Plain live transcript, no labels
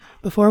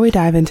Before we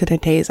dive into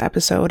today's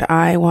episode,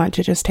 I want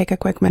to just take a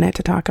quick minute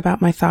to talk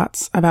about my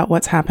thoughts about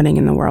what's happening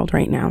in the world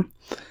right now.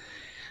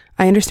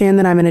 I understand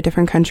that I'm in a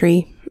different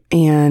country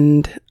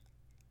and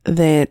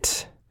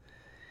that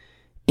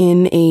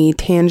in a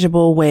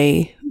tangible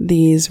way,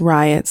 these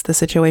riots, the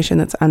situation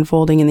that's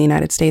unfolding in the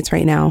United States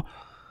right now,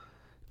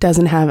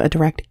 doesn't have a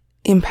direct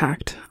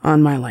impact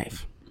on my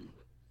life.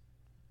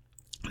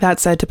 That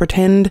said, to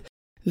pretend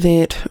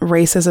that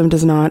racism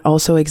does not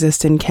also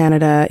exist in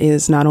Canada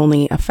is not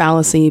only a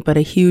fallacy, but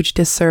a huge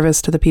disservice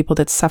to the people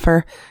that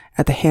suffer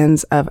at the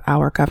hands of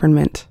our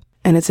government.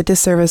 And it's a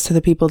disservice to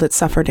the people that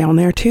suffer down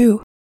there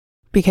too.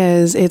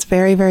 Because it's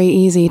very, very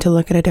easy to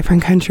look at a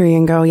different country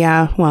and go,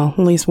 yeah, well, at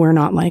least we're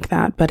not like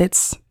that. But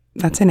that's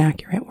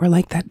inaccurate. We're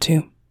like that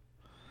too.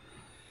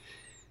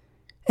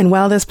 And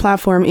while this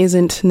platform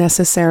isn't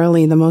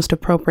necessarily the most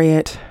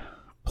appropriate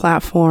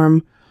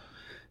platform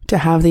to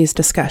have these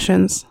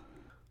discussions,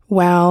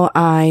 while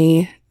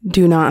I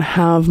do not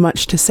have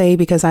much to say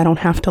because I don't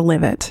have to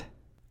live it,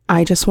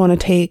 I just want to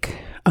take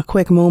a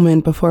quick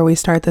moment before we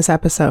start this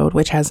episode,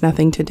 which has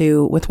nothing to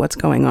do with what's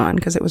going on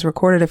because it was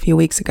recorded a few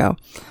weeks ago.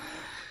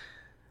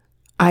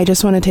 I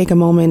just want to take a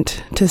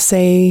moment to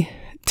say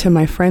to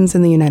my friends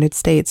in the United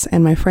States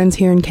and my friends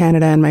here in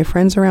Canada and my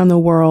friends around the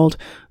world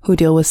who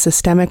deal with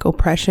systemic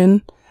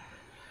oppression,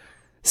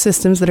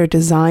 systems that are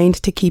designed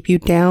to keep you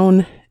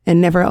down and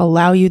never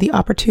allow you the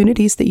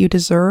opportunities that you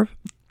deserve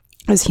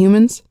as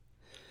humans,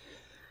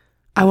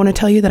 I want to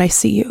tell you that I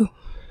see you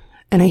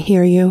and I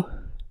hear you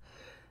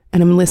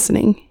and I'm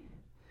listening.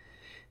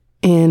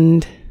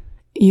 And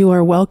you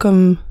are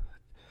welcome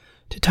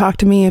to talk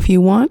to me if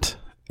you want.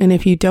 And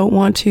if you don't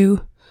want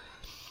to,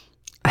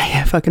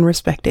 I fucking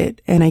respect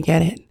it and I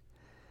get it.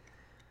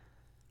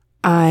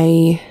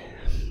 I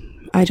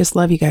just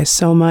love you guys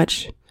so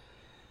much.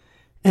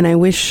 And I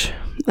wish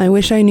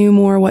I knew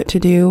more what to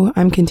do.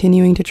 I'm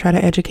continuing to try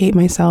to educate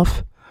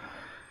myself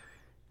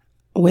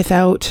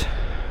without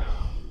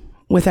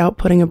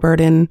putting a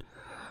burden,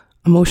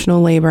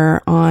 emotional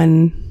labor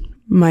on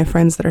my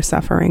friends that are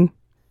suffering.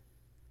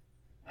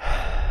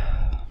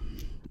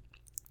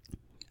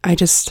 I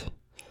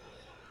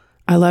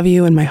love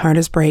you and my heart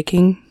is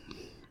breaking.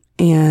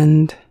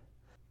 And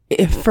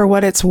if for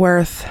what it's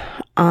worth,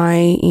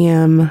 I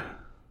am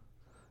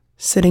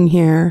sitting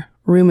here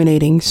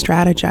ruminating,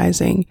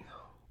 strategizing,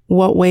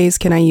 what ways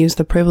can I use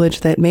the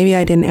privilege that maybe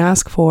I didn't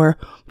ask for,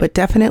 but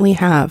definitely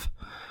have?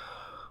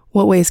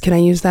 What ways can I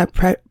use that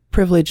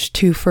privilege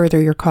to further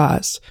your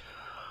cause?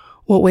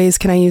 What ways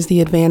can I use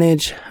the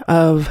advantage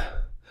of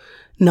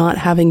not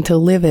having to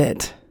live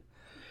it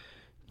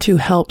to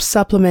help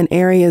supplement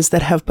areas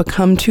that have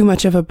become too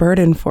much of a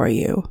burden for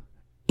you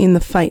in the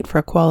fight for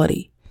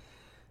equality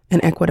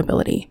and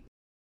equitability?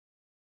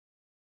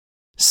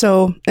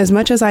 So as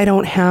much as I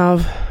don't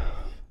have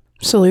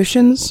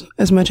solutions,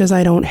 as much as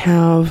I don't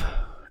have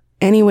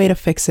any way to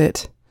fix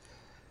it,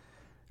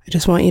 I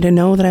just want you to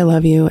know that I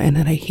love you and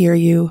that I hear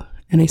you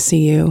and I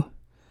see you.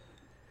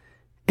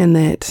 And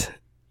that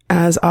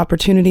as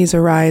opportunities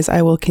arise,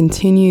 I will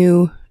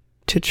continue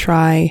to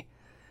try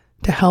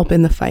to help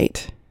in the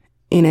fight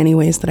in any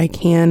ways that I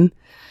can.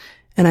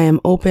 And I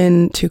am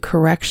open to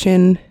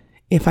correction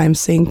if I'm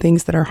saying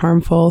things that are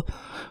harmful.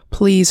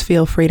 Please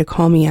feel free to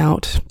call me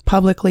out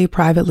publicly,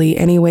 privately,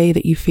 any way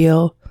that you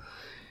feel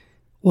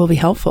will be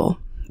helpful.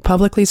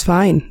 Publicly is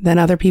fine. Then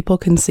other people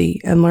can see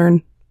and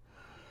learn.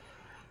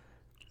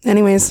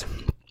 Anyways,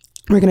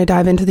 we're going to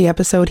dive into the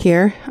episode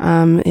here.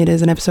 It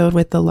is an episode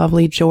with the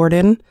lovely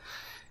Jordan,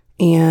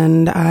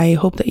 and I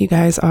hope that you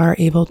guys are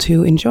able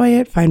to enjoy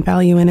it, find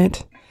value in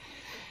it.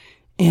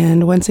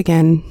 And once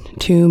again,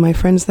 to my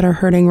friends that are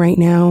hurting right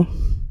now,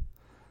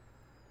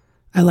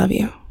 I love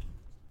you.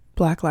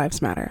 Black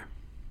lives matter.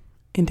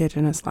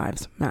 Indigenous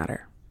lives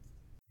matter.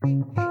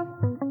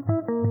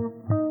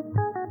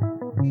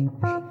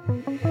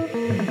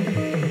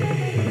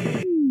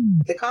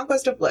 The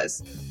Conquest of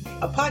Bliss,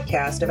 a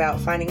podcast about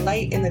finding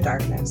light in the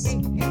darkness.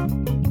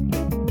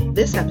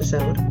 This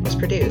episode was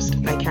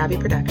produced by Cabby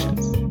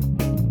Productions.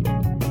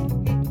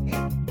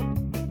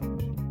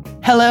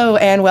 Hello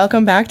and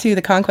welcome back to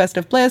The Conquest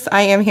of Bliss.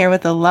 I am here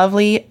with the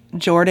lovely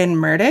Jordan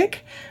Murdick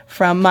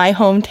from my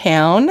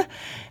hometown.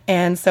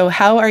 And so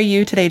how are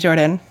you today,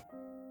 Jordan?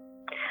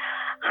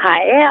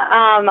 Hi,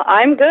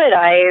 I'm good.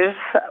 I've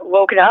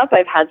woken up.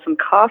 I've had some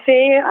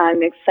coffee.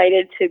 I'm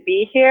excited to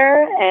be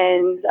here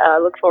and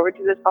look forward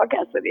to this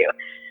podcast with you.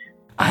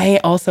 I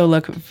also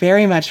look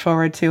very much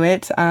forward to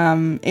it.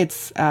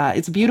 It's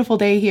a beautiful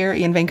day here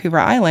in Vancouver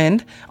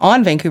Island,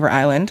 on Vancouver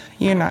Island.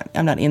 I'm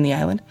not in the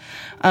island.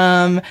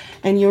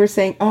 And you were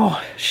saying, oh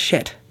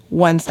shit,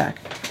 one sec.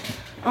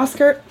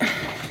 Oscar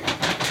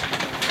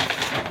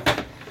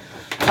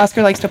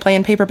likes to play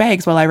in paper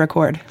bags while I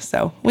record,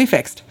 so we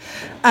fixed.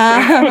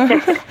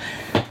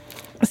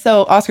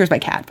 So Oscar's my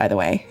cat, by the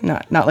way,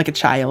 not like a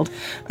child.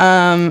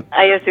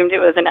 I assumed it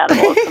was an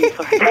animal of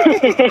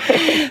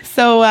some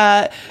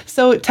sort.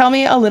 So tell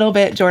me a little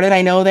bit, Jordan.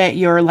 I know that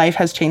your life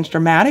has changed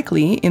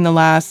dramatically in the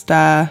last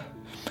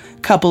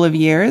couple of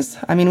years.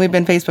 I mean, we've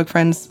been Facebook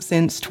friends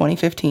since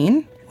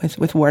 2015,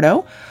 with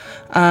Wardo.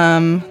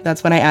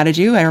 That's when I added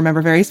you. I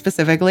remember very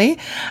specifically.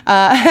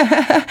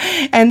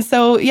 And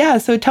so, yeah,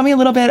 so tell me a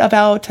little bit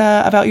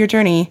about your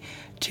journey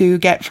to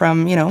get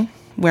from,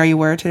 where you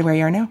were to where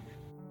you are now.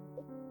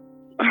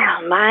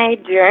 My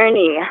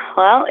journey.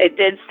 Well, it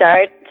did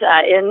start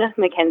in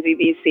Mackenzie,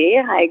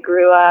 BC. I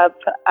grew up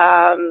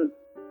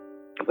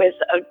with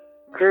a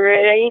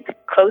great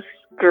close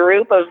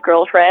group of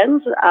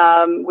girlfriends,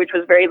 which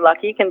was very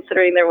lucky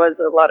considering there was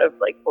a lot of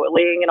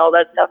bullying and all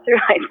that stuff through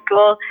high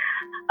school.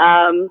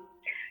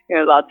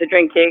 Lots of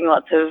drinking,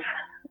 lots of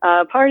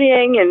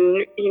partying,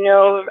 and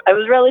I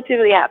was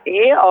relatively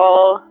happy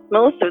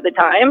most of the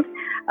time.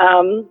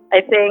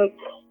 I think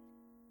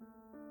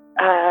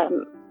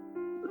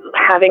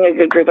having a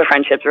good group of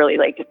friendships really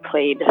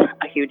played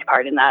a huge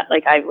part in that.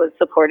 I was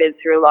supported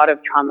through a lot of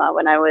trauma.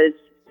 When I was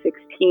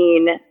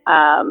 16,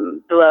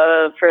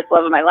 the first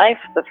love of my life,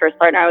 the first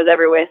partner I was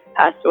ever with,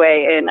 passed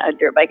away in a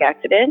dirt bike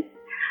accident.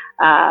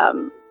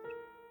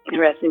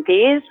 Rest in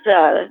peace,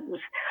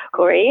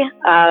 Corey.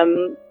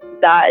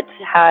 That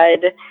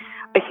had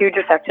a huge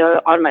effect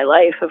on my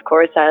life, of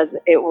course, as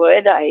it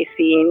would. I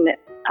seen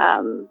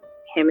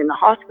him in the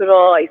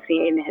hospital. I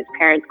seen his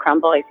parents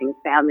crumble. I seen his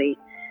family,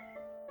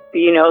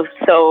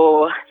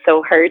 so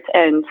hurt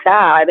and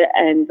sad.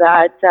 And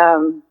that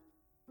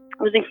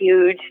was a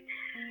huge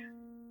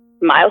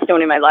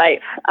milestone in my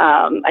life.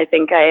 I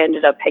think I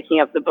ended up picking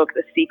up the book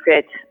The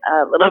Secret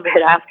a little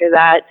bit after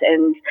that.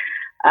 And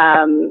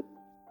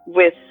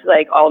with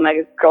all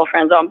my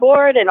girlfriends on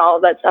board and all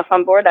of that stuff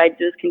on board, I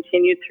just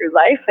continued through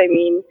life. I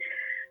mean,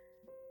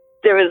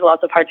 there was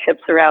lots of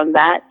hardships around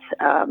that,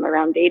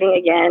 around dating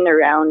again,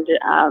 around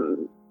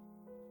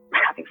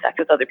having sex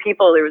with other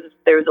people.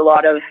 There was a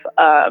lot of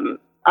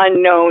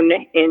unknown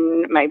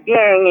in my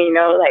being,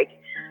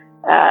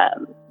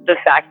 the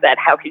fact that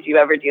how could you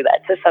ever do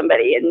that to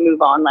somebody and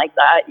move on like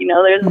that?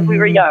 We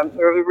were young. We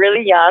were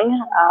really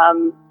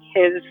young.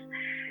 His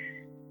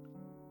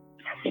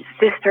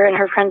sister and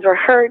her friends were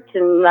hurt,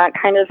 and that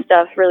kind of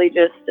stuff really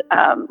just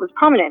was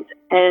prominent.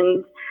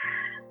 And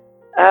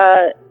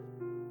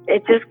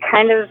it just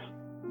kind of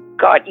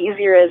got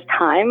easier as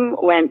time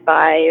went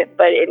by,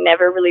 but it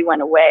never really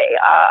went away.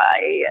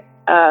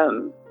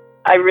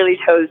 I really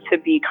chose to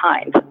be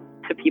kind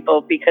to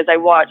people because I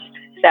watched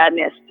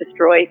sadness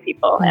destroy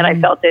people, and I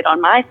felt it on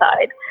my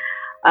side.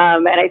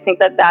 And I think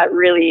that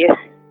really,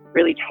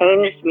 really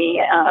changed me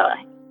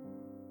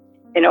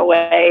in a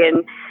way.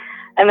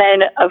 And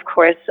then, of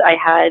course, I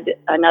had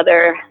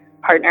another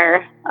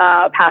partner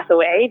pass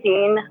away,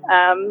 Dean.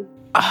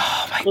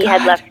 He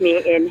had left me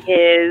in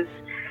his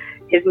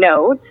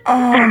notes.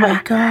 Oh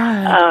my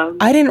God!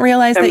 I didn't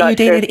realize that you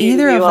dated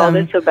either of them. All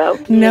this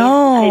about me.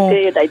 No, I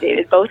did. I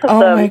dated both of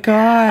them. Oh my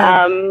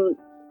God!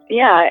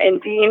 Yeah,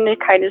 and Dean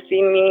kind of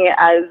seen me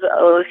as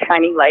a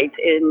shining light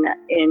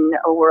in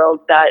a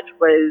world that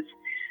was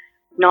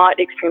not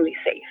extremely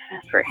safe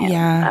for him.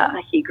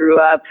 Yeah. He grew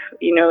up,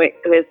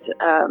 with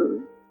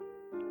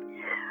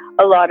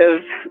a lot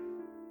of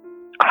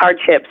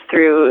hardships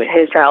through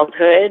his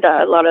childhood,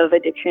 a lot of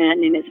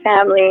addiction in his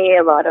family,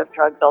 a lot of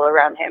drugs all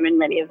around him, and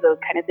many of those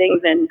kind of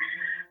things. And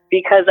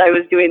because I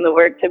was doing the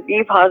work to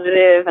be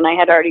positive, and I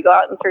had already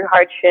gotten through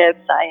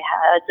hardships, I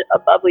had a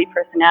bubbly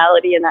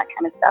personality and that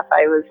kind of stuff,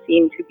 I was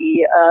seen to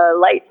be a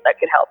light that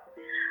could help.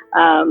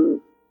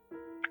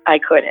 I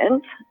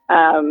couldn't.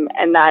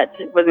 And that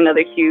was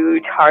another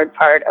huge, hard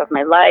part of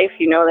my life.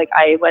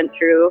 I went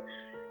through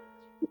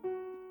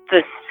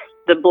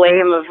the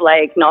blame of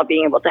not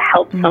being able to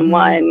help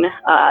someone,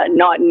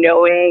 not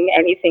knowing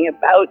anything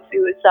about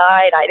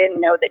suicide. I didn't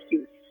know that he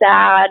was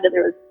sad.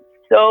 There was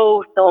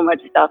so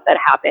much stuff that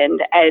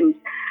happened. And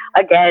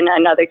again,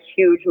 another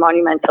huge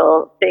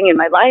monumental thing in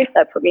my life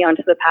that put me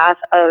onto the path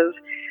of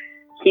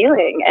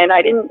healing. And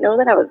I didn't know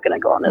that I was going to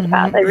go on this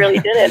path. I really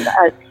didn't.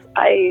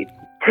 I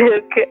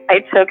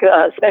took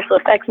special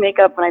effects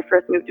makeup when I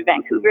first moved to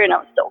Vancouver, and I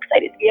was so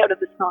excited to be out of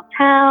the small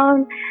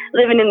town,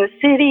 living in the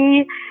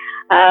city.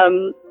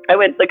 I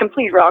went the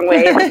complete wrong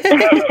way in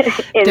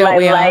my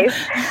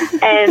life.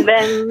 And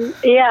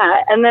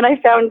then I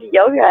found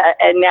yoga,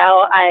 and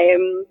now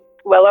I'm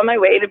well on my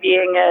way to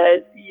being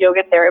a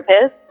yoga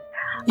therapist.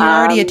 You're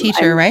already a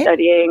teacher, right?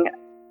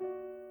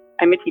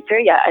 I'm a teacher.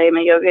 Yeah, I am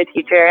a yoga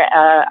teacher.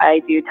 I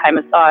do Thai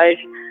massage,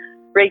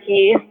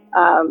 Reiki.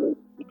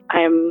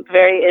 I'm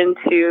very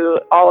into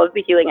all of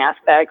the healing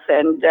aspects,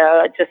 and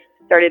just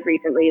started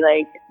recently,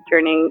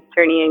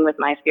 journeying with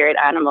my spirit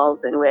animals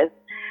and with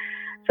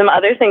some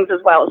other things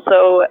as well.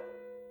 So,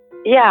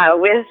 yeah,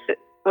 with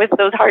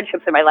those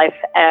hardships in my life,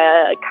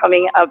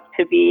 coming up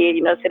to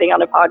be, sitting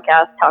on a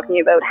podcast talking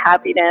about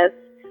happiness,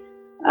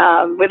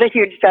 with a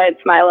huge giant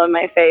smile on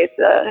my face.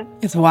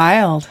 It's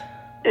wild.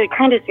 it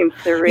kind of seems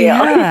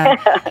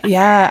surreal.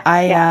 Yeah.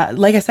 I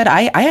like I said,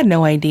 I had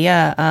no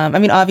idea. I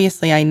mean,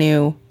 obviously, I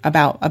knew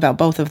about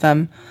both of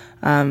them.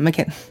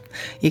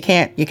 You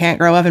can't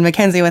grow up in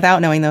Mackenzie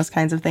without knowing those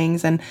kinds of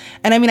things. And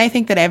I mean, I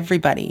think that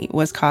everybody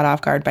was caught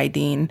off guard by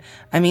Dean.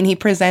 I mean, he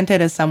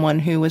presented as someone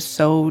who was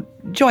so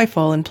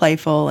joyful and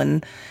playful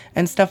and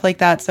stuff like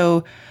that.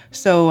 So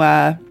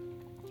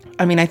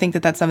I mean, I think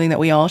that that's something that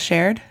we all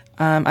shared.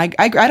 I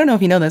don't know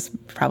if you know this,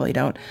 probably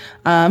don't.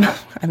 I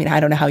mean, I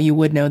don't know how you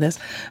would know this,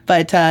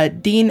 but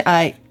Dean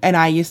and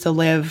I used to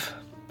live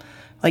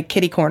like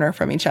kitty corner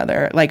from each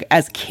other, like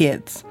as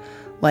kids,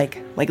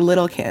 like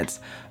little kids.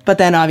 But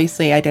then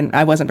obviously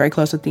I wasn't very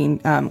close with Dean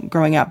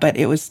growing up, but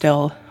it was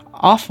still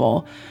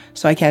awful.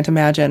 So I can't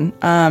imagine.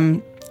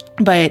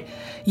 But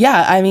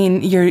yeah, I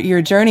mean,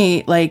 your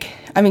journey,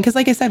 because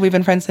like I said, we've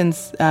been friends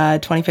since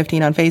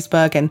 2015 on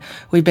Facebook, and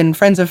we've been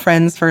friends of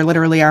friends for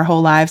literally our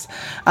whole lives.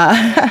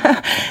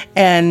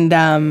 And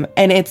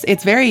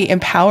it's very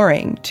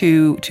empowering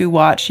to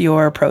watch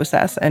your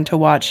process and to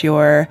watch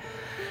your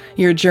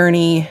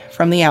journey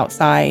from the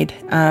outside.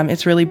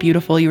 It's really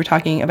beautiful. You were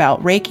talking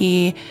about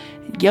Reiki,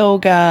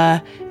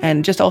 yoga,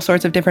 and just all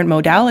sorts of different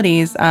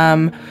modalities.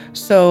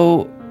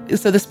 So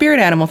the spirit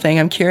animal thing,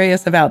 I'm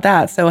curious about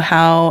that. So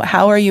how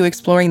are you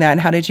exploring that, and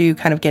how did you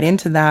kind of get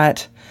into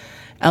that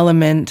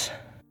element?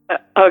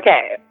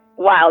 Okay,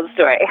 wild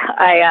story.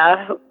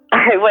 I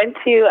went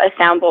to a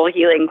sound bowl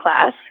healing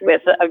class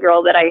with a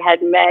girl that I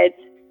had met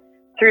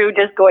through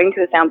just going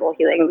to a sound bowl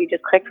healing. We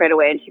just clicked right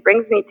away, and she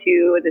brings me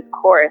to this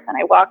course, and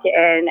I walk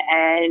in,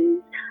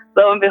 and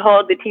lo and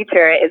behold, the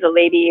teacher is a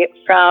lady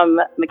from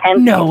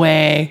Mackenzie. No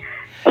way.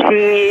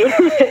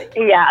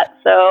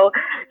 So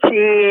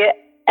she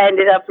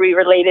ended up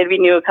related. We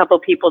knew a couple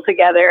people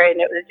together,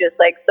 and it was just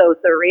like so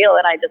surreal,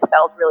 and I just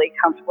felt really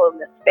comfortable in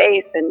this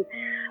space. And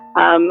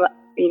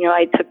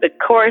I took the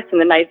course, and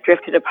then I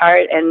drifted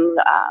apart, and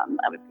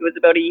it was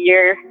about a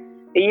year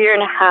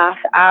and a half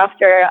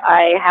after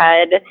I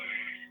had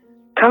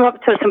come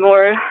up to some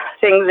more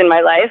things in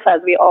my life,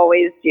 as we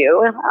always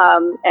do.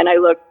 And I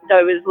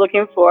was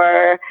looking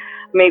for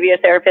maybe a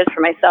therapist for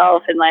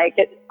myself, and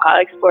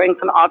exploring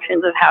some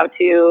options of how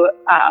to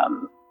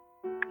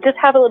just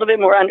have a little bit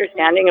more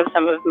understanding of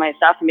some of my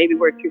stuff, and maybe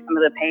work through some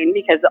of the pain,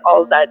 because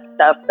all of that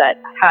stuff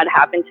that had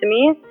happened to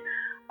me,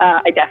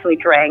 I definitely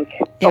drank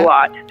a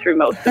lot through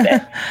most of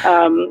it.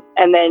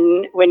 And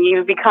then when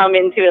you become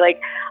into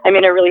I'm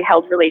in a really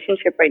healthy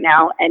relationship right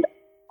now, and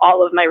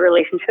all of my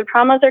relationship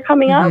traumas are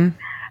coming up,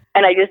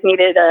 and I just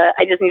needed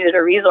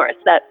a resource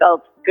that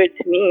felt good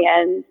to me.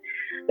 And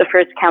the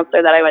first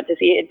counselor that I went to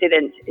see, it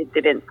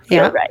didn't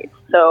feel right.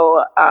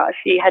 So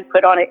she had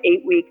put on an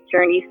 8-week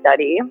journey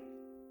study,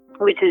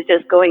 which is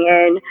just going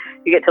in.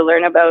 You get to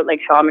learn about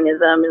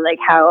shamanism, and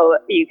how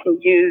you can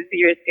use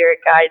your spirit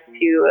guides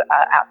to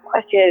ask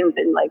questions,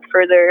 and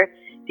further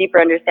deeper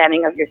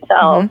understanding of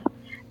yourself.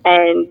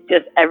 And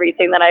just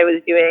everything that I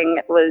was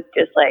doing was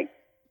just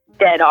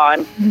dead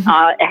on,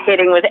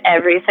 hitting with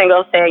every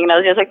single thing. And I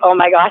was just oh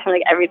my gosh,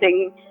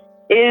 everything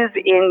is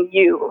in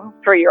you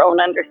for your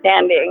own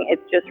understanding.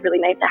 It's just really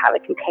nice to have a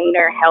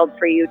container held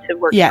for you to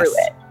work through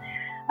it.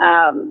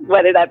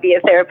 Whether that be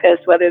a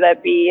therapist, whether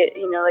that be,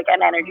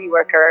 an energy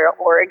worker,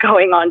 or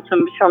going on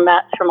some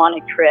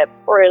shamanic trip,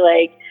 or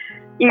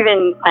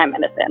even plant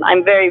medicine.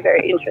 I'm very,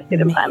 very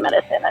interested in plant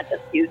medicine. I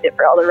just used it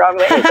for all the wrong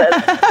ways as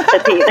a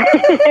teen.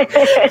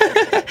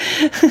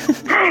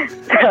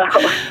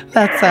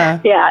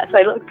 So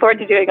I look forward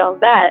to doing all of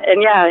that.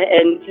 And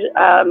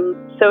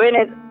so in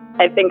it,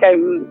 I think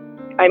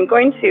I'm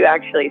going to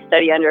actually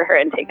study under her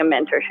and take a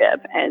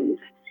mentorship, and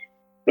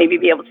maybe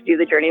be able to do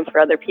the journeys for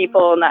other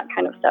people and that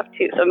kind of stuff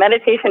too. So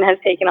meditation has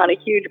taken on a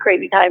huge,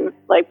 crazy part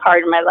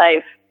of my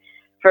life.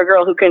 For a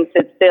girl who couldn't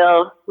sit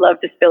still,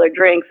 loved to spill her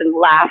drinks and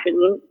laugh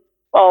in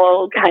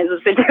all kinds of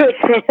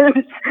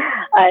situations,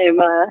 I'm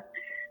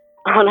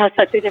on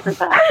such a different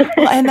path.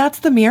 Well, and that's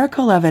the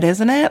miracle of it,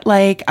 isn't it?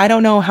 I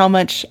don't know how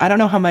much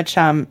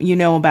you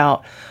know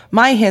about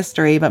my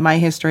history, but my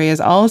history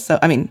is also,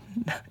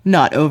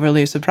 not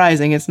overly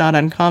surprising. It's not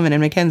uncommon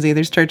in Mackenzie.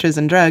 There's churches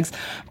and drugs,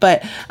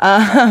 but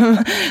my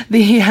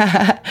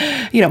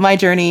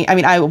journey.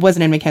 I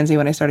wasn't in Mackenzie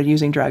when I started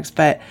using drugs,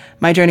 but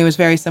my journey was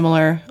very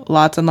similar.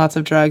 Lots and lots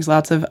of drugs,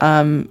 lots of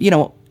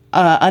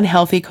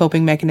unhealthy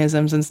coping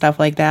mechanisms and stuff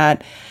like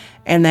that.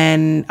 And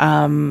then,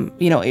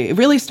 it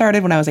really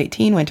started when I was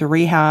 18, went to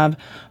rehab,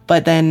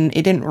 but then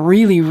it didn't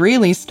really,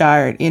 really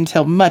start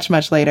until much,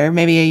 much later,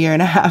 maybe a year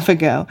and a half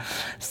ago.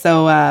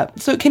 So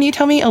can you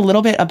tell me a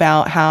little bit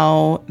about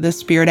how the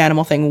spirit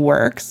animal thing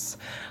works?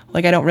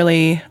 I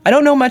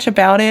don't know much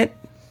about it.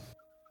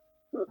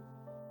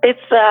 It's,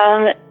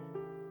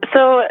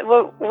 so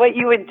what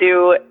you would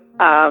do,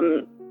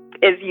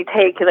 is you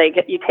take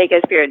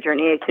a spirit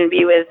journey. It can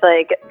be with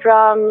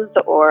drums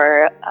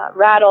or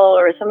rattle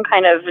or some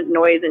kind of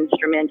noise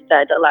instrument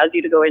that allows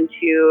you to go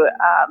into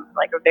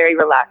a very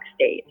relaxed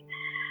state.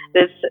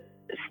 This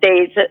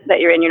state that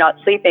you're in, you're not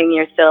sleeping,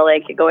 you're still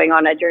going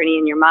on a journey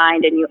in your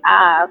mind, and you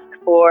ask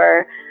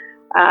for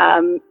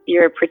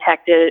you're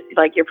protected,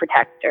 like your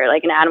protector,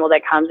 like an animal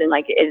that comes in,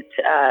 like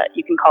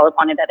you can call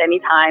upon it at any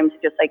time to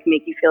just like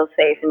make you feel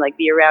safe and like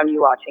be around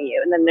you, watching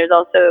you. And then there's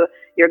also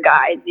your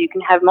guides. You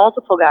can have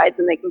multiple guides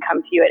and they can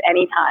come to you at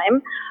any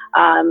time.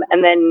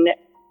 And then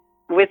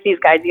with these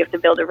guides, you have to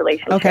build a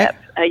relationship. Okay.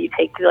 You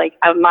take like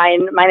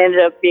mine ended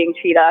up being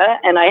Cheetah,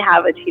 and I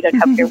have a Cheetah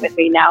come here with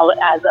me now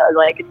as a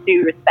like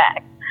due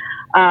respect.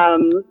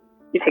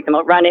 You take them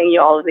out running, you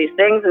all of these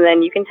things, and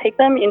then you can take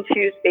them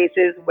into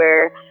spaces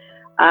where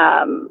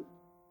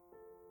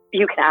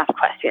you can ask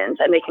questions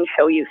and they can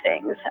show you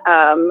things.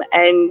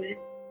 And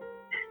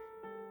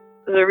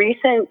the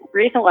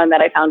recent one that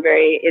I found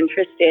very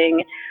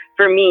interesting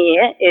for me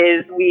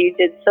is we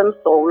did some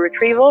soul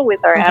retrieval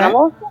with our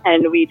animals,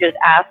 and we just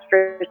asked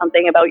for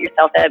something about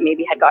yourself that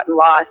maybe had gotten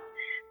lost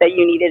that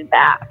you needed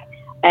back.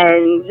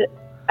 And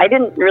I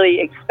didn't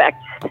really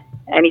expect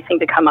anything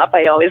to come up.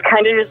 I always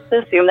kind of just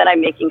assume that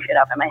I'm making shit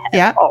up in my head.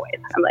 Yeah. Always.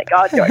 I'm like,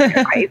 oh, George,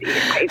 you're crazy.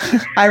 You're crazy.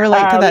 I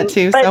relate to that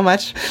too so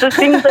much. The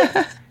things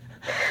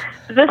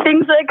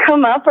that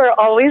come up are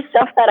always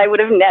stuff that I would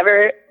have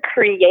never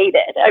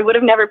created. I would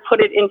have never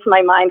put it into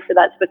my mind for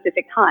that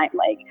specific time.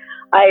 Like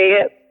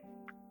I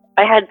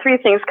had 3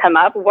 things come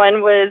up.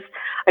 One was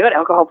I got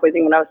alcohol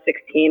poisoning when I was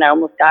 16. I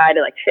almost died.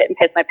 I like shit and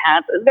pissed my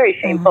pants. It was very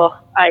shameful.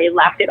 I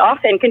laughed it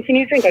off and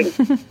continued drinking.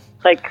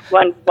 Like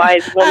one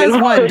wise woman.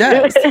 As one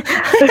does.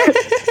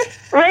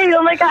 Right?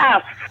 I'm like,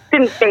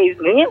 didn't faze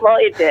me. Well,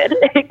 it did.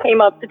 It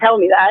came up to tell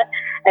me that.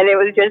 And it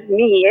was just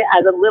me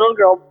as a little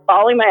girl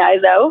bawling my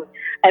eyes out.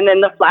 And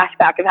then the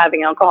flashback of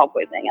having alcohol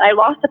poisoning. And I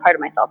lost a part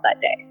of myself that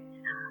day.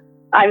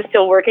 I'm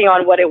still working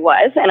on what it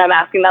was. And I'm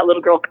asking that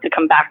little girl to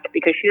come back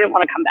because she didn't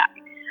want to come back.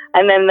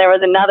 And then there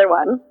was another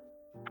one,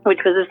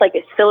 which was just like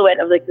a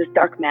silhouette of like this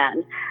dark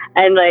man.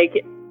 And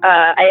like,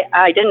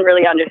 I didn't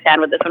really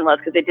understand what this one was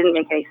because it didn't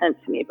make any sense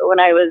to me. But when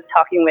I was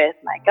talking with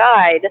my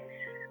guide,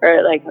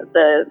 or like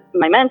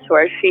my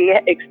mentor, she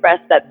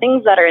expressed that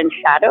things that are in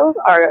shadow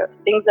are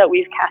things that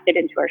we've casted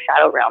into our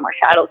shadow realm, our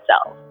shadow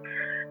self.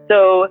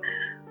 So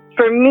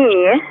for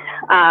me,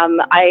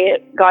 I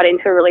got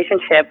into a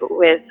relationship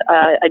with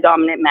a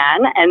dominant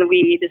man, and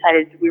we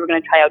decided we were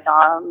going to try out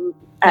dom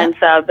and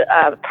sub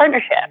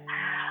partnership.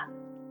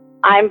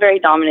 I'm very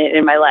dominant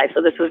in my life,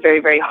 so this was very,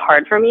 very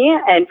hard for me.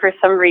 And for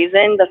some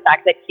reason, the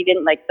fact that he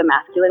didn't like the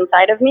masculine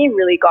side of me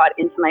really got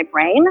into my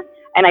brain,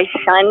 and I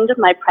shunned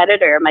my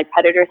predator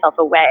self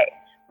away.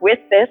 With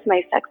this,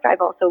 my sex drive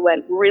also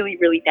went really,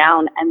 really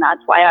down, and that's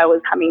why I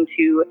was coming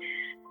to,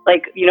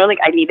 like, you know, like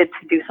I needed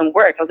to do some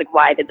work. I was like,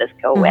 why did this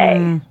go away?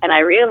 And I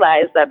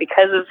realized that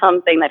because of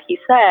something that he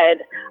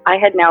said, I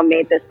had now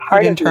made this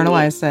part of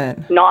internalized me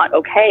not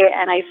okay,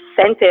 and I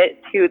sent it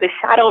to the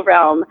shadow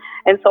realm.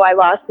 And so I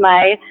lost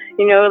my,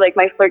 you know, like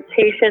my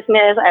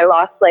flirtatiousness. I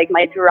lost like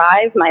my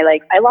drive, I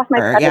lost my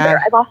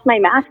predator. I lost my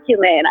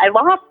masculine. I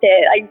lost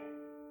it. I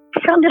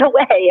shunned it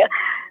away.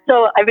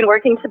 So I've been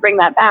working to bring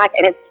that back.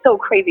 And it's so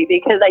crazy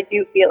because I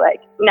do feel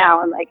like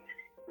now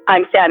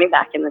I'm standing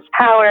back in this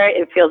power.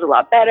 It feels a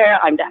lot better.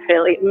 I'm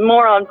definitely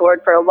more on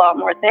board for a lot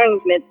more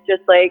things. And it's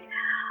just like,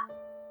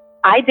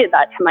 I did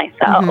that to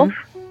myself.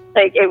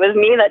 Like it was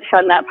me that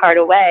shunned that part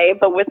away.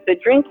 But with the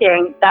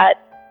drinking, that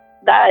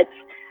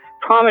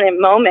prominent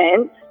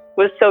moment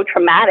was so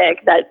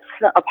traumatic that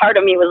a part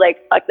of me was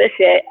like, fuck this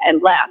shit, and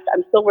left.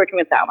 I'm still working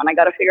with that one. I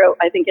got to figure out,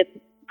 I think it's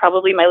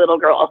probably my little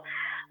girl,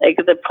 like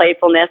the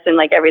playfulness and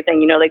like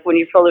everything, you know, like when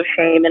you're full of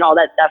shame and all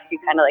that stuff, you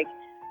kind of like,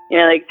 you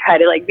know, like try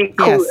to like be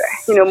cooler,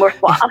 you know, more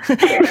suave.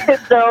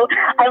 So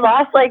I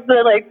lost like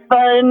the like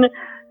fun,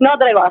 not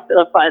that I lost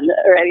the fun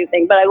or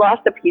anything, but I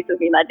lost a piece of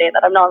me that day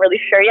that I'm not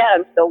really sure yet.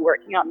 I'm still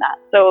working on that.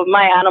 So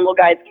my animal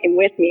guides came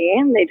with me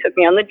and they took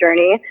me on the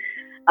journey.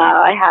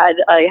 I have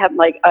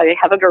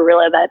a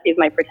gorilla that is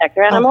my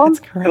protector animal.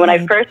 And when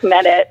I first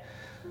met it,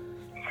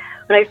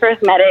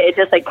 it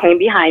just like came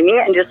behind me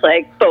and just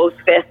like both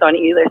fists on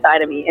either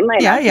side of me in my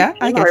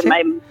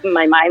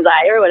my mind's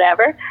eye or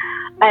whatever.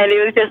 And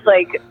it was just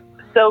like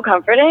so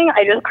comforting.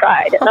 I just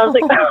cried. And I was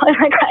like, oh,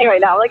 I'm crying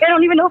right now. Like, I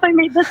don't even know if I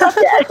made this up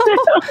yet.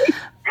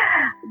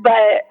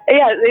 But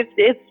yeah,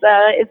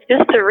 it's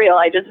just surreal.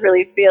 I just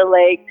really feel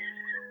like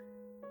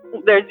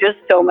there's just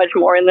so much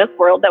more in this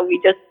world that we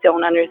just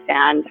don't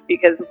understand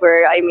because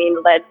we're,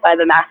 led by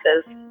the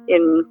masses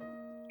in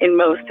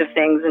most of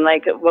things, and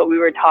like what we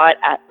were taught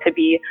to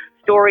be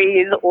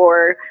stories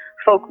or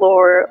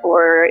folklore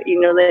or, you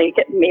know,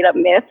 like made up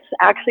myths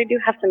actually do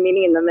have some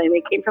meaning in them, and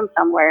they came from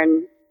somewhere,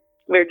 and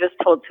we're just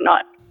told to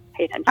not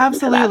pay attention.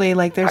 Absolutely. To that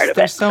like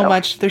there's so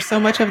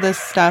much of this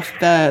stuff,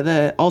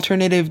 the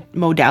alternative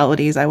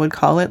modalities, I would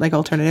call it, like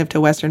alternative to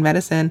Western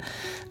medicine,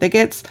 that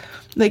gets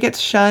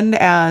shunned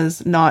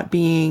as not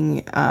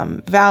being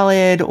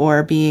valid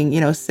or being, you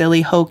know,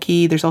 silly,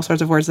 hokey. There's all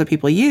sorts of words that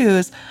people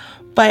use,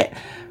 but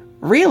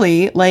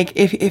really, like,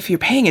 if you're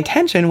paying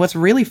attention, what's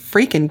really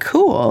freaking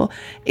cool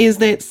is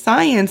that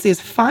science is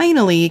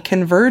finally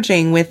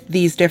converging with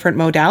these different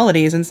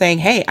modalities and saying,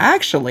 hey,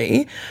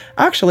 actually,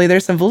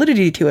 there's some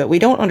validity to it. We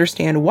don't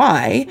understand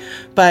why,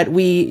 but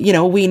we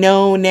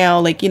know now,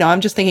 like,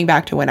 I'm just thinking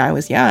back to when I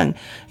was young,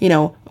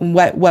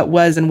 what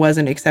was and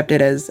wasn't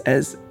accepted as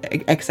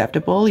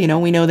acceptable. We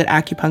know that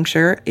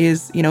acupuncture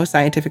is,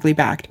 scientifically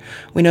backed.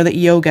 We know that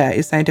yoga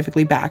is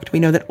scientifically backed. We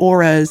know that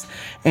auras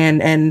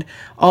and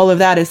all of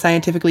that is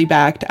scientifically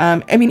backed.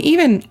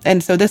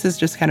 And so this is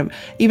just kind of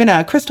even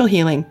crystal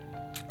healing.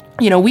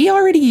 We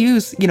already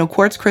use,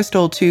 quartz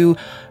crystal to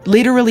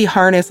literally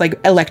harness like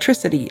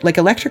electricity, like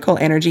electrical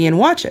energy in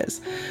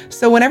watches.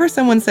 So whenever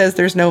someone says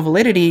there's no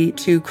validity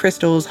to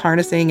crystals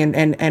harnessing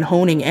and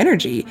honing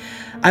energy,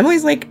 I'm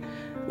always like,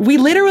 we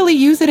literally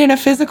use it in a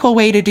physical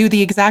way to do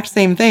the exact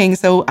same thing.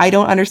 So I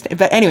don't understand.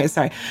 But anyway,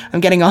 sorry, I'm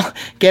getting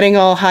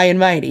all high and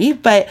mighty.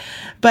 But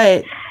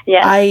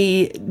yeah.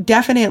 I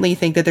definitely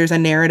think that there's a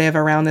narrative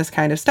around this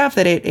kind of stuff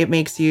that it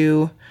makes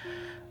you,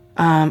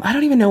 I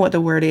don't even know what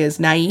the word is,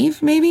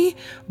 naive maybe.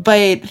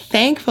 But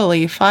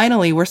thankfully,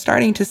 finally, we're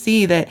starting to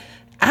see that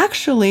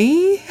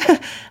actually,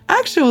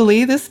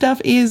 this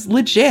stuff is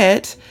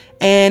legit.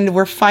 And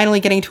we're finally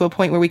getting to a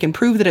point where we can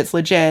prove that it's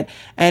legit.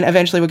 And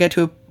eventually we'll get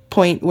to a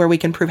point where we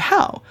can prove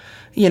how,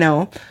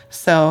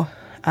 so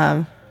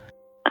I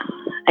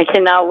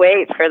cannot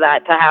wait for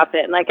that to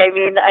happen. Like,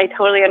 I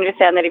totally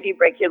understand that if you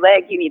break your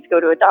leg, you need to go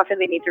to a doctor,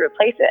 they need to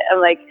replace it.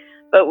 I'm like,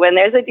 but when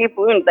there's a deep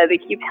wound that they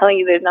keep telling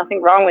you there's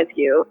nothing wrong with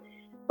you,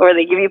 or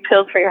they give you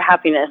pills for your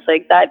happiness,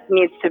 like, that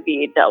needs to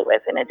be dealt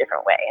with in a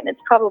different way. And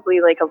it's probably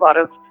like a lot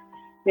of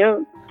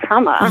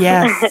trauma.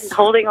 Yes.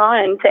 Holding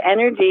on to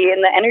energy,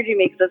 and the energy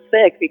makes us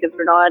sick because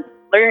we're not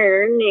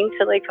learning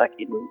to like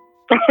fucking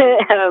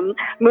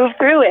move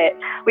through it.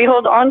 We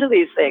hold on to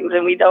these things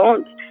and we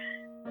don't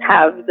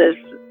have this,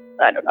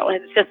 I don't know,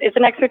 it's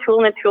an extra tool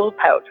in a tool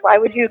pouch. Why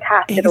would you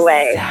cast it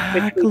away?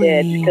 Which we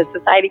did, because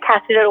society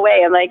casted it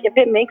away. I'm like, if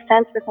it makes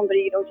sense for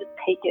somebody, you don't just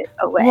take it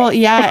away. Well,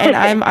 yeah,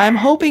 and I'm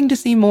hoping to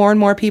see more and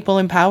more people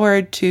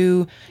empowered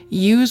to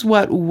use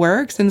what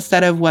works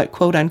instead of what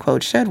quote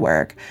unquote should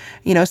work.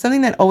 Something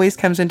that always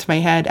comes into my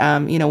head,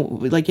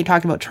 like you're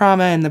talking about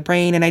trauma and the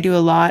brain, and I do a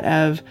lot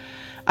of,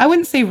 I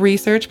wouldn't say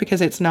research because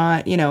it's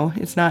not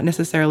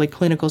necessarily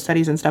clinical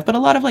studies and stuff, but a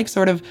lot of like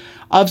sort of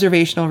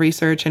observational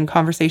research and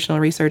conversational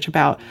research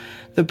about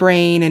the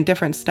brain and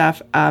different stuff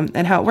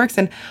and how it works.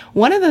 And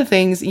one of the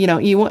things, you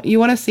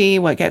want to see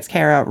what gets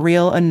Kara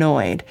real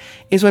annoyed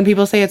is when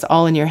people say it's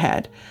all in your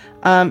head.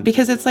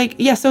 Because it's like,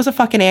 yes, it was a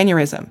fucking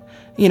aneurysm,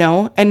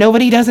 and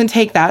nobody doesn't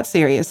take that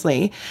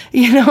seriously.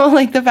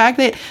 Like the fact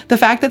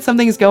that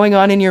something's going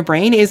on in your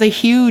brain is a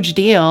huge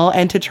deal.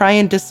 And to try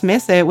and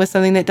dismiss it with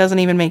something that doesn't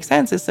even make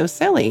sense is so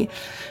silly.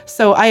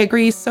 So I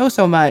agree so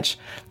much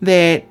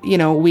that,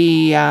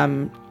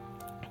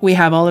 we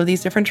have all of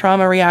these different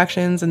trauma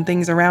reactions and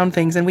things around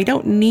things, and we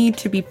don't need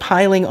to be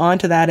piling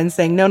onto that and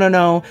saying,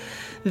 no.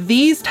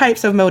 These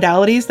types of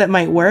modalities that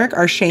might work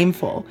are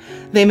shameful.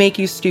 They make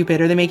you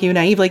stupid or they make you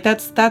naive. Like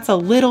that's a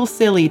little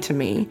silly to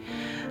me.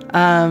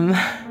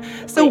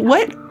 So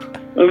what?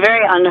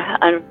 Very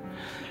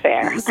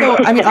unfair. So,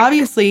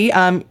 obviously,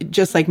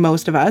 just like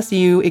most of us,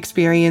 you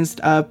experienced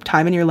a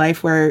time in your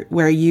life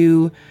where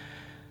you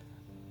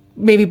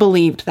maybe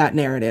believed that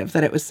narrative,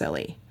 that it was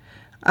silly.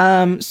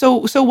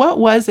 So what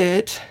was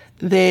it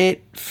that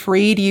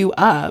freed you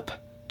up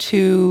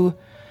to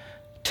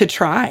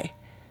try?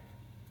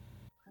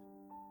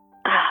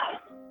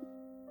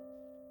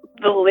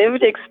 The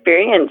lived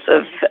experience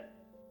of,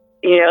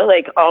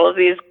 like all of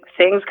these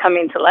things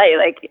coming to light.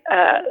 Like,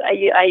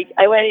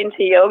 I went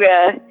into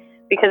yoga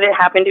because it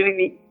happened to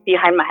be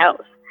behind my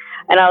house.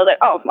 And I was like,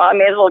 oh, well, I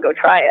may as well go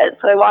try it.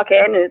 So I walk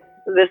in, and it's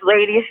this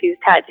lady, she's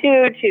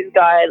tattooed, she's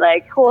got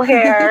like cool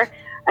hair.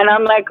 And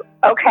I'm like,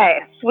 okay,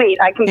 sweet,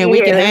 I can be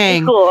here.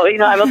 This is cool.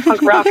 I'm a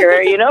punk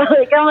rocker,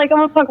 I'm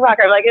a punk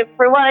rocker. I'm like,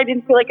 for one, I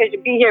didn't feel like I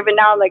should be here, but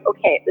now I'm like,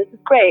 okay, this is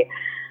great.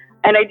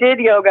 And I did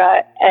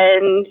yoga,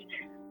 and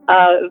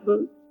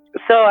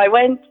so I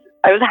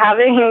was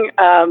having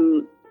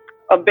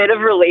a bit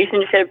of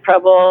relationship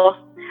trouble.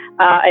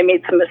 I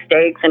made some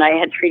mistakes, and I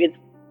had treated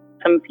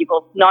some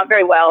people not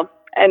very well.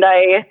 And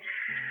I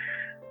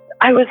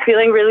was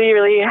feeling really,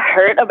 really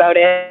hurt about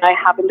it. I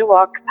happened to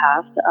walk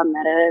past a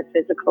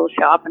metaphysical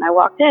shop, and I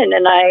walked in,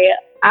 and I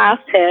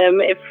asked him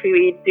if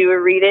we'd do a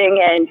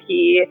reading, and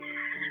he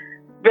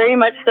very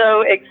much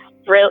so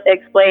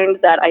explained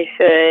that I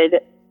should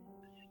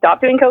stop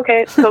doing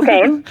cocaine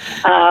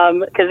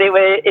because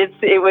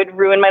it would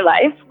ruin my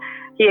life.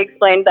 He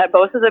explained that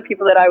both of the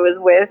people that I was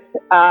with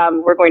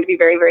were going to be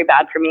very, very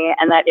bad for me,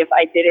 and that if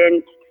I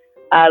didn't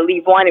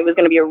leave one, it was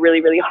going to be a really,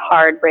 really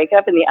hard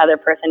breakup, and the other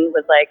person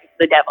was like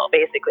the devil,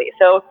 basically.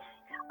 So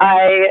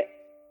I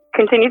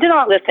continued to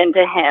not listen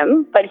to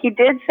him, but he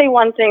did say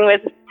one thing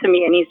to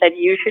me, and he said,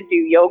 you should do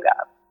yoga.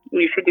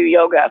 You should do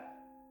yoga.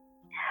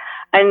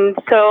 And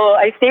so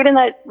I stayed in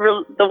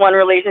the one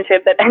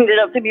relationship that ended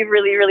up to be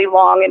really, really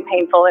long and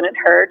painful, and it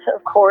hurt,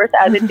 of course,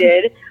 as it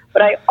did.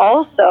 But I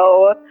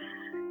also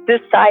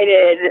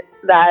decided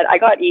that I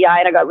got EI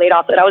and I got laid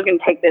off, that I was going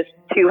to take this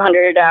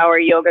 200-hour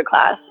yoga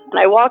class. And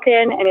I walk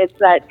in, and it's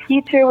that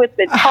teacher with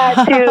the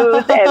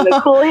tattoos and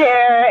the cool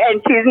hair, and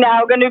she's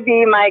now going to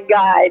be my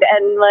guide.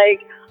 And,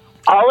 like,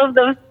 all of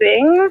those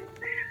things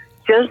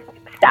just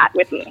sat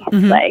with me.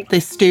 Like, they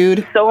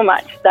stewed so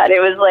much that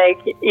it was like,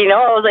 you know,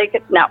 I was like,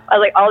 no. I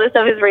was like, all this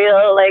stuff is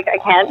real. Like, I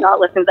can't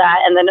not listen to that.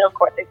 And then, of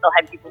course, I still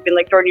had people being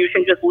like, Jordan, you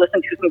shouldn't just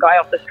listen to some guy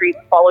off the street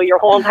and follow your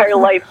whole entire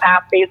life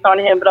path based on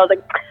him. But I was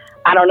like,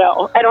 I don't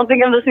know. I don't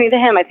think I'm listening to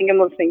him. I think I'm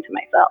listening to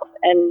myself.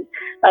 And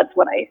that's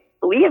what I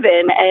believe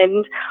in.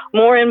 And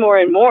more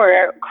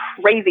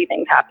crazy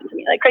things happen to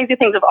me. Like, crazy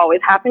things have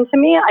always happened to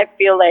me. I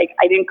feel like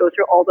I didn't go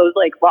through all those,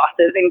 like,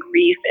 losses and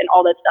grief and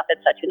all that stuff at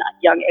such a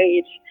young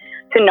age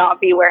to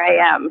not be where I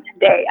am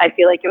today. I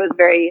feel like it was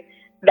very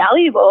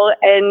valuable.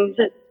 And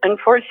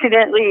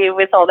unfortunately,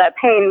 with all that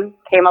pain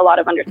came a lot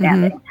of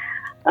understanding.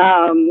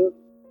 And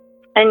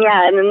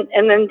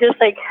then just,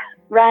 like,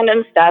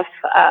 random stuff.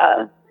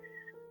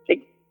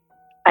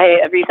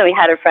 I recently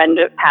had a friend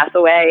pass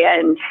away,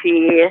 and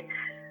she,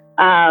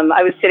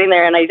 I was sitting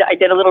there, and I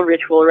did a little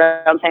ritual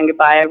around saying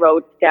goodbye. I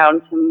wrote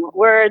down some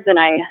words, and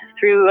I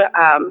threw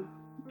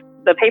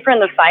the paper in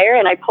the fire,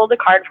 and I pulled a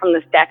card from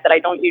this deck that I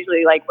don't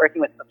usually like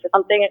working with. But for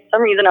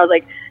some reason, I was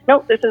like,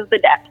 nope, this is the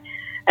deck.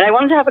 And I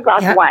wanted to have a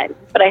glass of wine,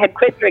 but I had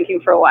quit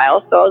drinking for a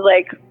while, so I was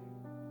like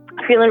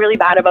feeling really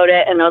bad about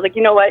it. And I was like,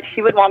 you know what?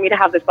 She would want me to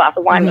have this glass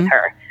of wine with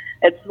her.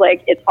 It's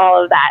like, it's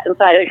all of that. And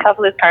so I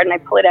shuffle this card and I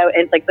pull it out,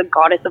 and it's like the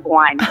goddess of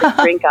wine. Just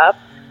drink up.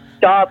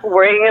 Stop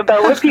worrying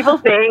about what people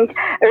think.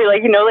 Or,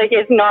 like, you know, like,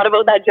 it's not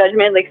about that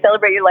judgment. Like,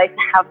 celebrate your life and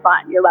have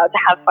fun. You're allowed to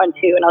have fun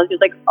too. And I was just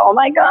like, oh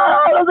my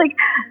God. I was like,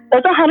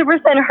 that's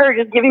 100% her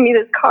just giving me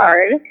this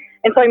card.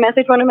 And so I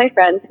messaged one of my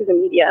friends who's a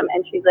medium,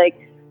 and she's like,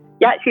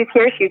 yeah, she's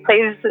here. She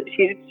plays,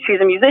 she's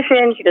a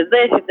musician. She does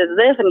this, she does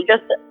this. And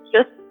just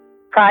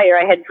prior,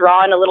 I had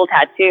drawn a little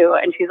tattoo,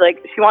 and she's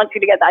like, she wants you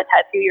to get that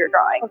tattoo you're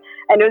drawing.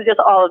 And it was just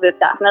all of this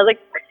stuff. And I was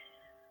like,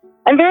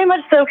 I'm very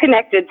much so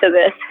connected to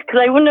this, because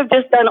I wouldn't have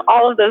just done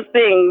all of those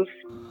things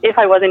if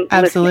I wasn't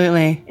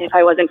listening, if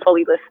I wasn't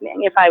fully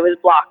listening, if I was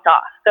blocked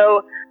off.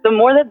 So the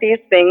more that these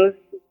things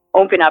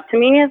open up to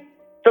me,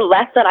 the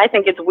less that I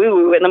think it's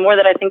woo-woo, and the more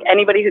that I think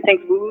anybody who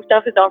thinks woo-woo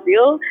stuff is not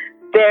real,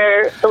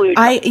 they're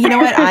delusional. You know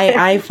what?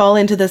 I fall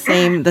into the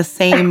same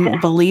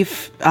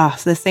belief,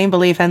 the same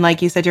belief. And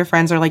like you said, your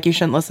friends are like, you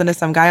shouldn't listen to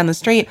some guy on the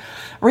street.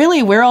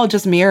 Really, we're all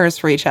just mirrors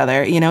for each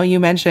other. You know, you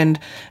mentioned,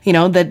 you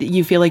know, that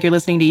you feel like you're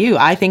listening to you.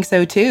 I think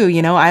so too.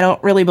 You know, I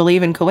don't really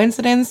believe in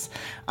coincidence.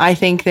 I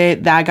think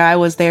that guy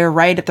was there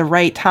right at the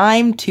right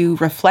time to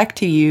reflect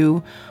to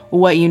you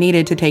what you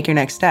needed to take your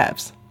next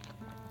steps.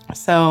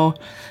 So,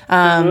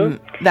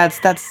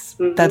 that's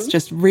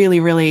just really,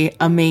 really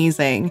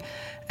amazing.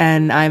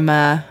 And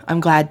I'm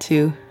glad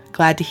to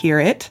hear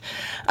it.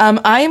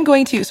 I am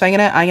going to, so I'm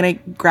gonna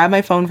grab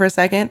my phone for a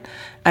second,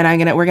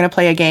 and we're gonna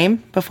play a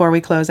game before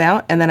we close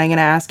out, and then I'm gonna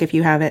ask if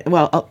you have it.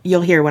 Well,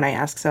 you'll hear when I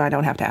ask, so I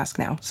don't have to ask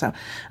now. So,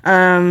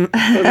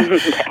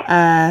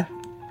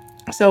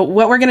 so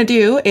what we're gonna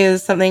do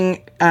is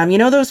something. You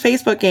know those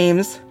Facebook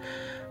games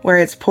where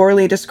it's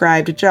poorly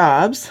described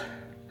jobs,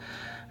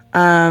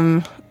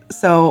 or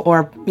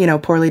you know,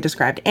 poorly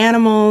described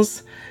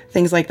animals.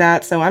 Things like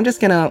that. So I'm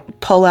just going to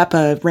pull up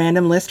a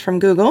random list from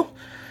Google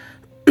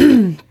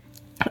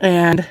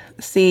and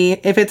see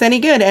if it's any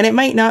good. And it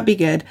might not be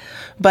good,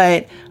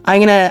 but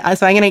I'm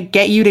going to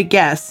get you to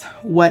guess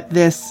what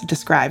this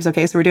describes.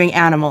 Okay. So we're doing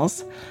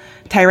animals.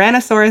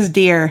 Tyrannosaurus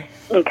deer.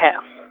 Okay.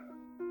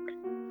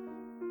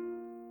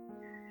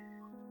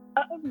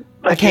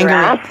 A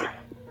kangaroo.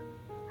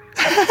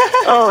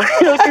 Oh,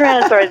 no,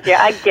 Tyrannosaurus deer.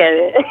 I get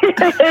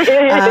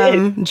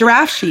it.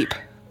 Giraffe sheep.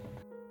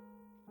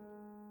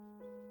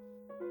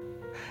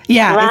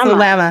 Yeah, llama. It's a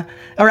llama.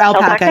 Or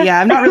alpaca. Yeah,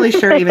 I'm not really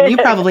sure even. You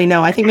probably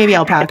know. I think maybe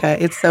alpaca.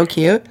 It's so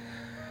cute.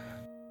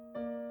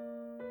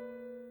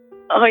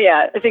 Oh,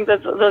 yeah. I think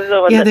those are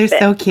the ones that they're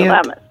so cute.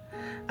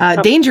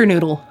 The danger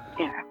noodle.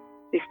 Yeah,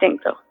 they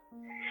stink, though.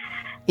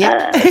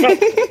 Yeah.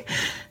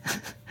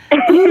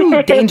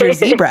 Ooh, danger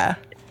zebra.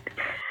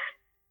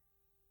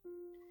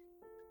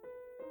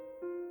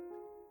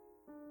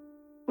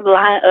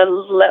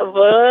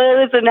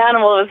 It's an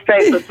animal with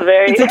stripes. It's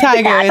very. It's a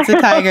tiger. It's a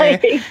tiger.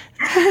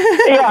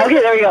 Yeah. Okay.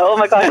 There we go. Oh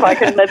my God. Why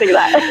couldn't I think of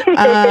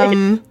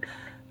that?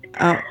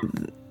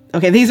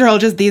 Okay. These are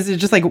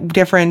just like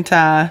different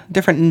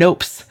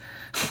nopes.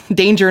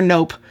 Danger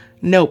nope.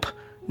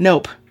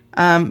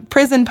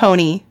 Prison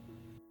pony.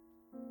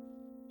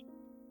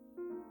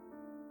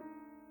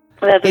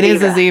 It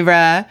is a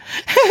zebra.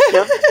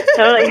 Nope.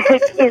 No, like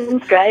it's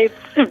in stripes.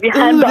 Ooh,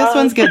 this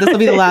one's good. This will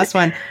be the last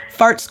one.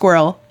 Fart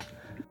squirrel.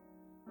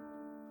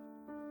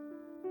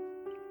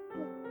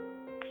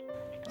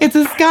 It's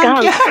a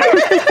skunk. Yeah. What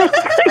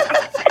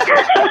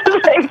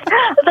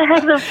the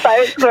have the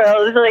fire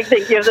squirrels, like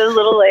they give those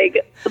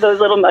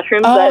little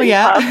mushrooms. Oh, that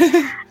yeah.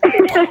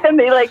 and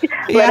they let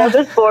out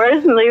the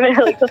spores and leave it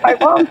like the fire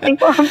bombs, stink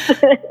bombs.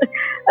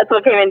 That's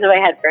what came into my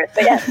head first.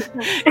 But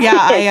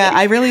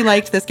I really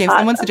liked this game. Awesome.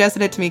 Someone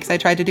suggested it to me because I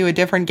tried to do a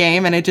different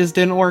game and it just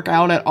didn't work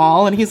out at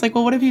all. And he's like,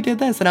 well, what if you did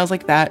this? And I was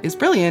like, that is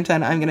brilliant.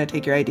 And I'm going to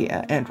take your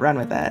idea and run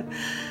with it.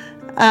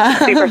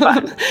 Super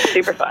fun.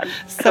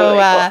 So,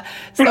 totally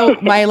cool. So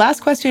my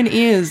last question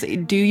is,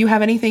 do you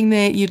have anything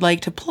that you'd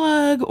like to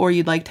plug or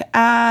you'd like to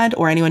add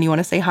or anyone you want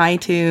to say hi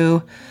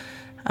to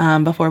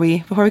before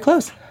we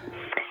close?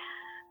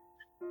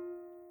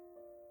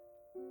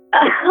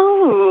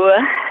 Oh,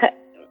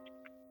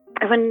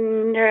 I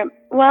wonder.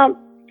 Well,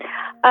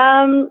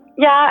 I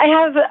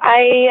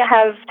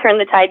have Turn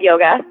the Tide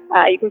Yoga.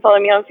 You can follow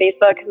me on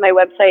Facebook. My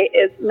website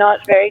is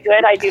not very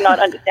good. I do not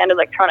understand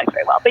electronics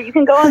very well, but you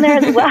can go on there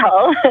as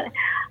well.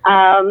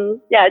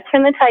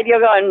 Turn the Tide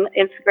Yoga on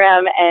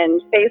Instagram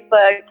and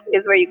Facebook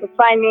is where you can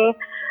find me.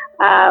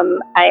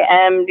 I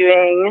am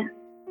doing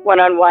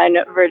one-on-one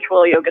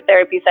virtual yoga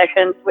therapy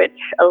sessions, which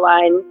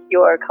aligns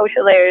your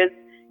kosha layers,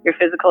 your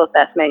physical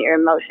assessment, your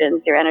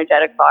emotions, your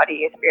energetic body,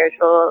 your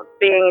spiritual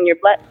being, and your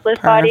bliss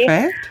body.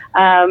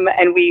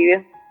 And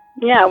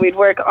we'd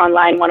work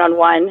online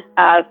one-on-one.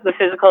 The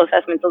physical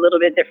assessment's a little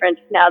bit different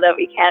now that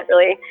we can't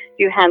really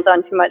do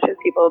hands-on too much with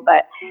people,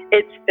 but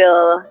it's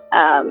still,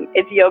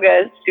 it's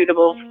yoga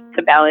suitable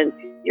to balance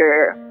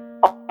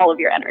all of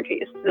your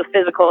energies, the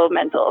physical,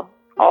 mental,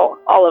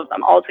 all of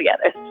them, all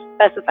together,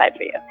 specified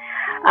for you.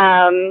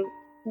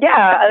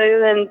 Other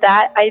than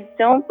that, I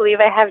don't believe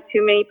I have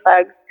too many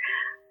plugs.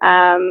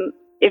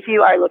 If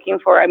you are looking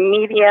for a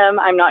medium,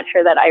 I'm not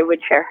sure that I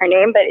would share her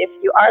name, but if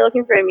you are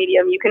looking for a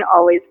medium, you can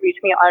always reach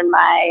me on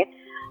my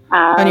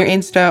on your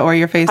Insta or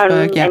your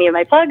Facebook, on any of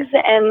my plugs,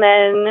 and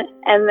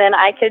then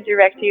I could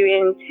direct you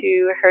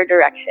into her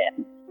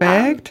direction.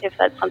 Perfect. If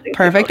that's something.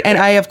 Perfect. And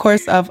I, of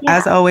course,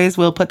 as always,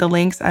 will put the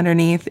links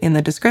underneath in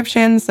the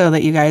description so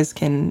that you guys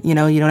can, you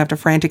don't have to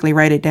frantically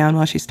write it down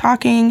while she's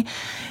talking.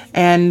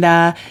 And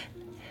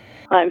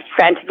I'm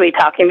frantically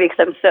talking because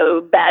I'm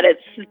so bad at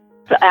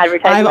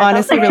advertising. I'm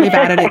honestly really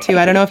bad at it too.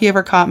 I don't know if you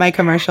ever caught my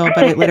commercial,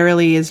 but it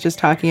literally is just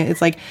talking.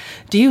 It's like,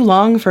 do you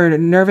long for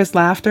nervous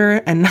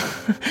laughter and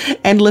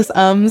endless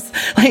ums?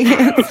 Like,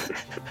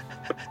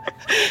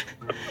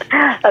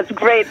 that's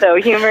great though.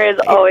 Humor is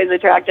always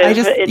attractive. I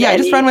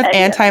just run with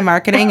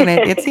anti-marketing and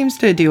it seems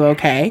to do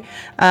okay.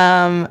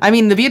 I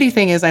mean, the beauty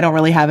thing is I don't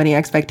really have any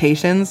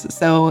expectations,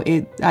 so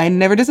I'm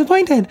never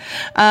disappointed.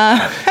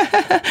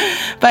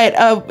 But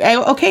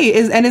okay,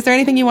 is there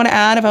anything you want to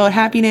add about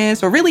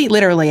happiness or really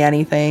literally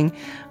anything?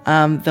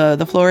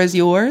 The floor is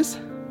yours.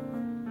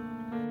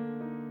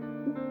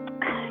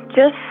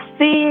 Just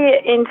the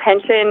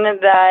intention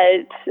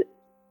that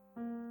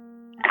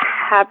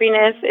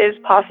happiness is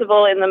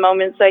possible in the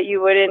moments that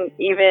you wouldn't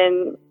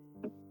even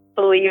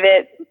believe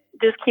it.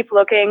 Just keep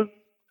looking.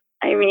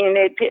 I mean,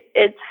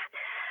 it's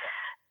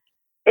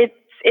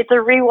a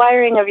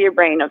rewiring of your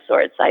brain of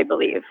sorts, I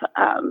believe.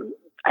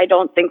 I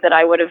don't think that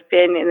I would have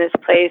been in this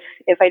place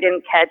if I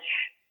didn't catch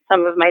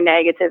some of my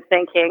negative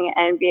thinking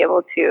and be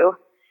able to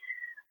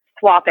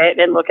swap it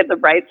and look at the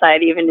bright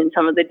side, even in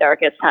some of the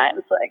darkest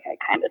times. Like, I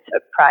kind of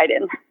took pride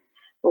in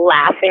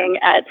laughing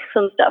at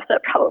some stuff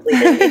that probably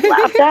didn't get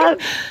laughed at,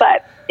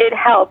 but it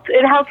helped.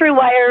 It helped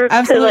rewire.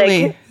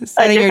 Absolutely. To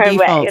setting your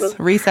defaults,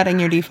 resetting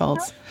your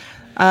defaults.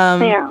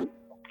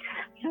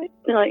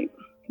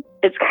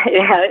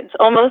 It's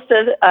almost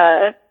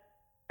a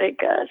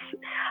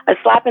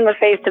slap in the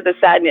face to the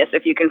sadness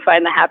if you can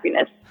find the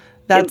happiness.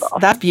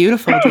 That's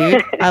beautiful,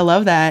 dude. I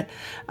love that.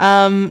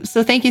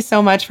 So thank you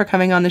so much for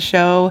coming on the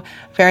show.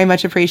 Very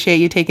much appreciate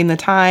you taking the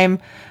time.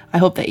 I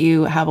hope that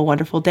you have a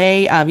wonderful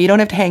day. You don't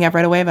have to hang up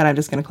right away, but I'm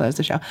just going to close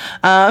the show.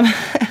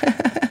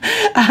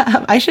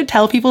 I should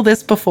tell people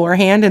this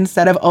beforehand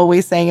instead of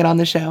always saying it on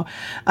the show.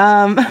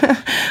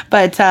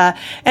 But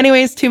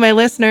anyways, to my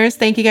listeners,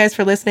 thank you guys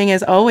for listening.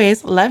 As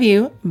always, love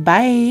you.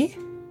 Bye.